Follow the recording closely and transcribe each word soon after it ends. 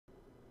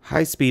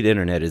High-speed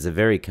internet is a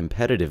very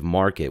competitive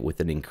market with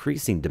an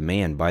increasing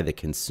demand by the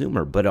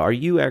consumer, but are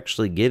you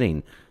actually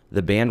getting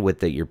the bandwidth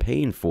that you're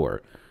paying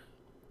for?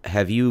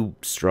 Have you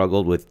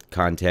struggled with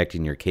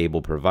contacting your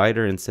cable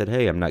provider and said,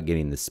 hey, I'm not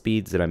getting the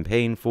speeds that I'm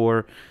paying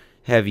for?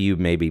 Have you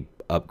maybe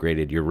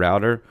upgraded your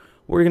router?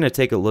 We're going to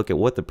take a look at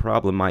what the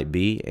problem might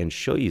be and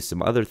show you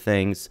some other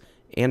things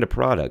and a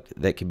product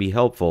that can be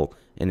helpful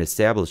in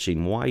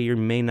establishing why you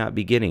may not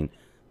be getting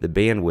the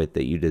bandwidth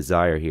that you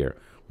desire here.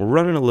 We're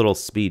running a little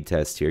speed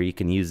test here. You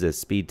can use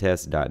this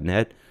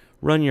speedtest.net.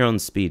 Run your own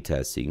speed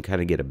test so you can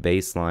kind of get a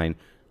baseline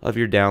of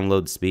your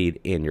download speed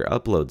and your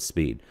upload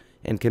speed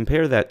and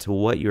compare that to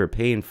what you're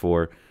paying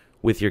for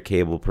with your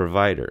cable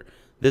provider.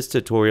 This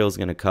tutorial is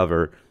going to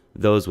cover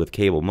those with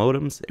cable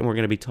modems, and we're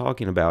going to be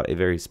talking about a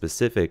very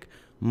specific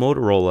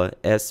Motorola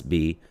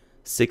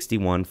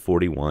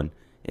SB6141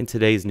 in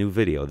today's new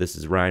video. This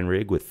is Ryan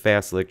Rigg with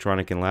Fast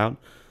Electronic and Loud.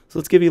 So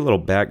let's give you a little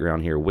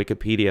background here.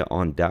 Wikipedia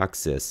on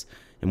DOCSIS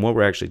and what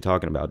we're actually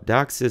talking about.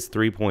 DOCSIS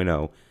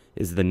 3.0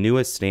 is the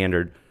newest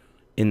standard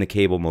in the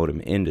cable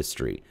modem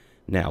industry.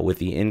 Now, with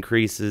the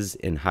increases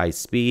in high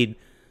speed,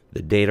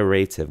 the data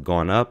rates have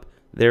gone up.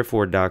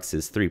 Therefore,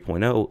 DOCSIS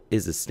 3.0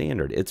 is a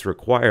standard. It's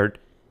required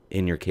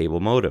in your cable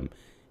modem.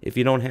 If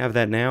you don't have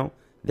that now,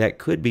 that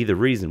could be the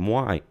reason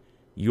why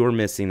you're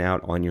missing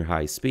out on your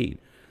high speed.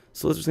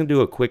 So let's just gonna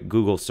do a quick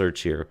Google search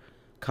here.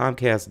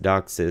 Comcast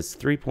DOCSIS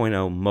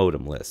 3.0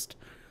 modem list.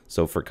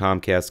 So for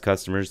Comcast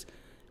customers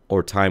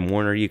or Time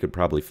Warner, you could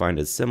probably find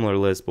a similar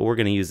list, but we're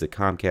going to use the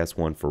Comcast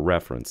one for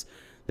reference.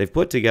 They've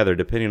put together,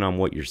 depending on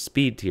what your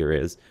speed tier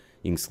is,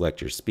 you can select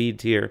your speed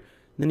tier,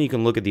 then you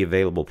can look at the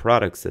available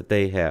products that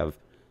they have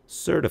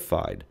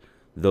certified,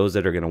 those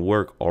that are going to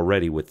work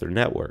already with their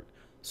network.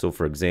 So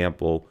for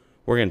example,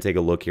 we're going to take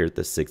a look here at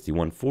the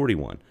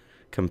 6141,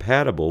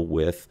 compatible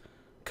with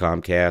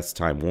Comcast,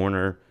 Time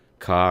Warner,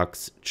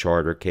 Cox,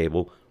 Charter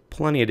Cable,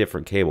 plenty of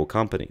different cable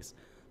companies.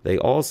 They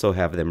also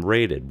have them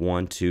rated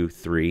 1, 2,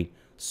 3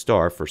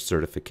 star for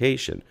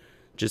certification,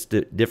 just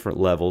different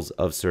levels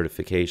of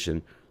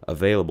certification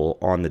available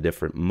on the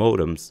different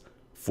modems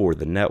for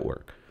the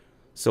network.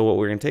 So what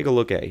we're going to take a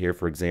look at here,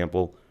 for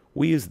example,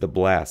 we use the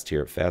blast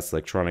here at Fast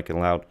Electronic and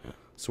Loud.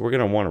 So we're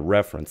going to want to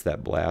reference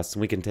that blast.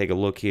 We can take a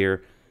look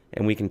here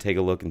and we can take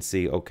a look and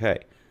see, okay,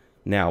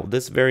 now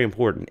this is very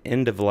important,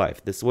 end of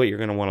life. This is what you're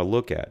going to want to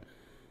look at.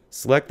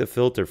 Select the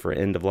filter for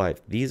end of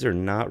life. These are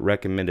not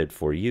recommended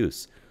for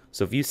use.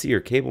 So if you see your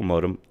cable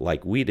modem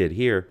like we did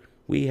here,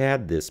 we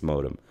had this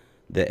modem,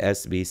 the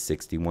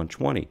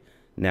SB6120.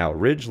 Now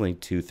originally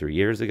 2-3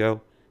 years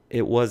ago,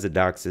 it was a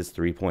DOCSIS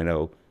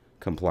 3.0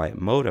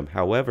 compliant modem.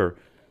 However,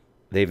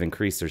 they've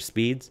increased their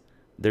speeds.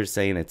 They're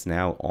saying it's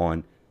now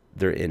on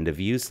their end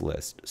of use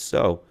list.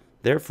 So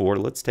therefore,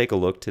 let's take a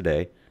look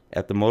today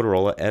at the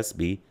Motorola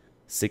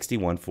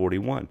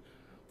SB6141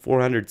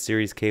 400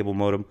 series cable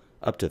modem,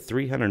 up to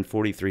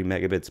 343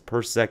 megabits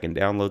per second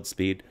download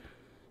speed,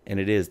 and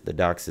it is the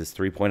DOCSIS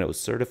 3.0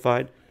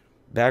 certified,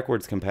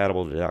 backwards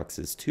compatible to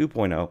DOCSIS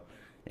 2.0,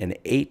 and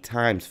 8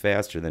 times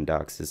faster than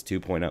DOCSIS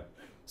 2.0.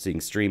 So you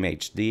can stream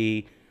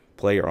HD,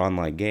 play your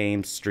online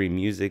games, stream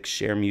music,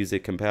 share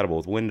music, compatible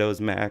with Windows,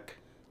 Mac,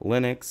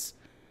 Linux.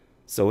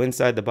 So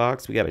inside the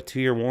box, we got a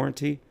 2-year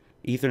warranty,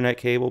 Ethernet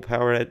cable,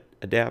 power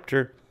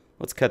adapter.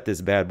 Let's cut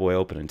this bad boy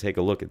open and take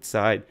a look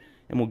inside,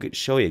 and we'll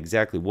show you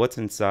exactly what's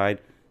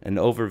inside, an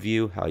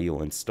overview, how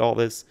you'll install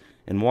this,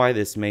 and why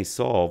this may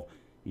solve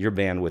your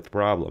bandwidth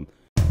problem.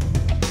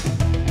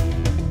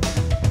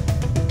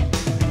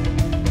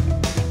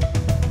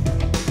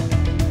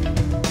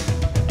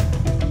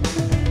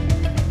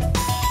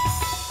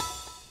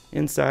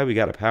 Inside, we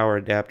got a power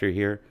adapter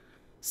here,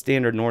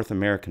 standard North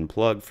American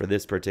plug for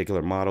this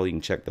particular model. You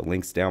can check the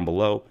links down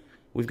below.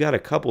 We've got a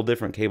couple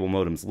different cable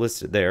modems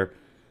listed there,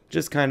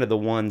 just kind of the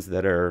ones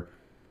that are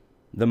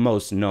the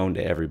most known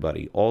to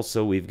everybody.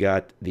 Also, we've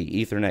got the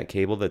Ethernet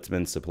cable that's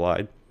been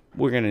supplied.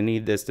 We're going to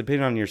need this.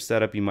 Depending on your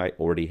setup, you might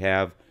already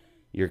have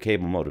your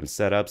cable modem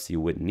set up, so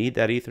you wouldn't need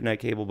that Ethernet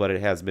cable, but it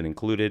has been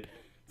included,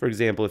 for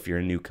example, if you're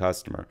a new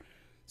customer.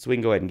 So we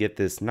can go ahead and get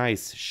this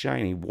nice,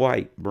 shiny,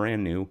 white,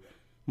 brand new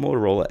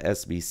Motorola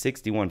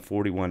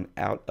SB6141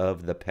 out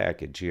of the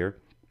package here.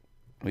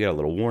 We got a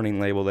little warning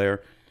label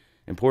there.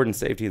 Important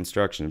safety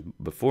instructions.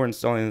 Before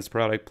installing this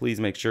product, please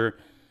make sure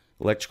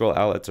electrical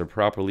outlets are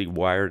properly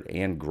wired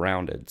and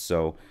grounded.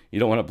 So you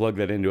don't want to plug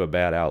that into a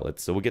bad outlet.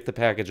 So we'll get the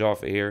package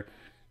off of here,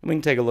 and we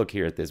can take a look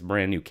here at this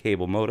brand new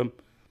cable modem.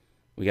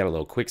 We got a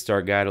little quick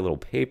start guide, a little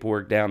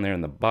paperwork down there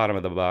in the bottom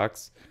of the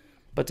box.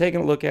 But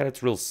taking a look at it,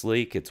 it's real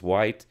sleek. It's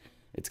white.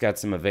 It's got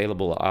some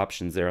available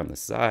options there on the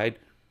side.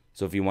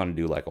 So if you want to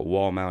do like a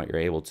wall mount, you're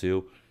able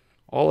to.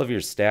 All of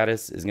your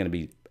status is going to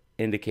be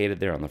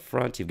indicated there on the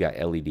front. You've got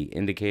LED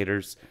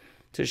indicators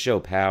to show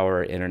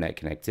power, internet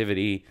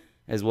connectivity,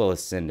 as well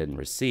as send and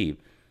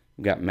receive.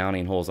 You've got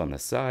mounting holes on the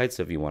side,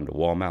 so if you wanted to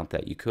wall mount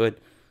that, you could.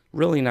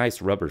 Really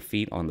nice rubber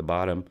feet on the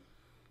bottom.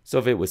 So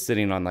if it was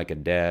sitting on like a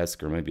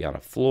desk or maybe on a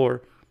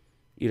floor,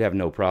 you'd have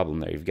no problem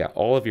there. You've got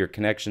all of your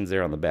connections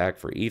there on the back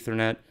for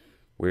Ethernet,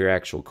 where your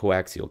actual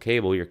coaxial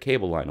cable, your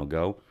cable line will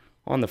go.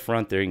 On the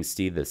front there you can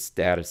see the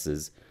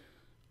statuses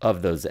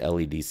of those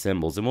LED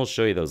symbols, and we'll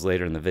show you those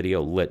later in the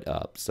video lit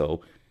up.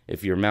 So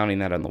if you're mounting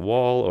that on the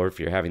wall or if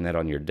you're having that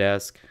on your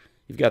desk,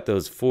 you've got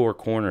those 4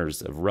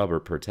 corners of rubber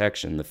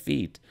protection, the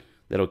feet,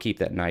 that'll keep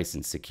that nice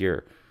and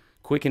secure.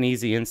 Quick and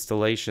easy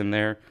installation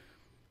there.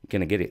 You're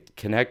going to get it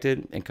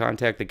connected and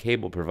contact the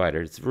cable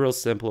provider. It's real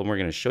simple, and we're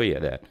going to show you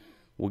that.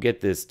 We'll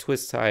get this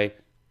twist tie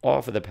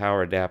off of the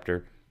power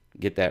adapter,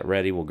 get that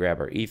ready. We'll grab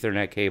our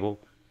Ethernet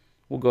cable.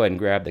 We'll go ahead and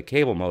grab the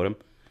cable modem,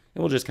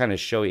 and we'll just kind of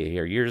show you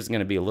here. Yours is going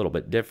to be a little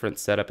bit different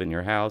setup in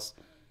your house.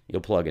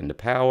 You'll plug into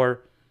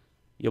power.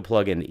 You'll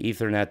plug into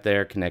Ethernet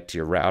there, connect to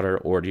your router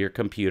or to your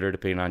computer,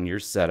 depending on your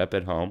setup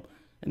at home.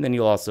 And then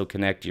you'll also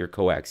connect to your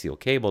coaxial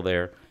cable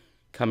there,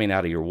 coming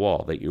out of your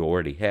wall that you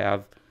already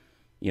have.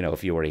 You know,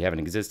 if you already have an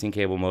existing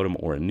cable modem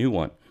or a new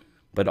one.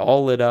 But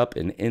all lit up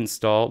and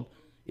installed.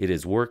 It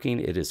is working.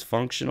 It is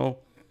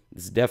functional.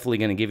 It's definitely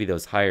going to give you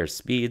those higher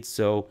speeds.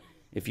 So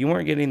if you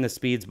weren't getting the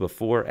speeds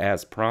before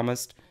as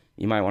promised,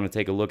 you might want to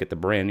take a look at the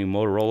brand new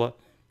Motorola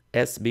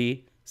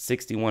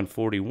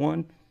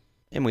SB6141.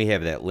 And we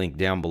have that link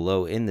down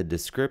below in the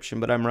description.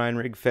 But I'm Ryan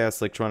Rigg, Fast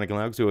Electronic and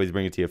Loud, because we always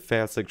bring it to you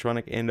fast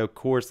electronic and of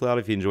course loud.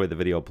 If you enjoyed the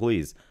video,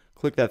 please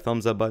click that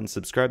thumbs up button,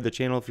 subscribe to the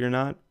channel if you're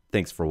not.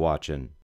 Thanks for watching.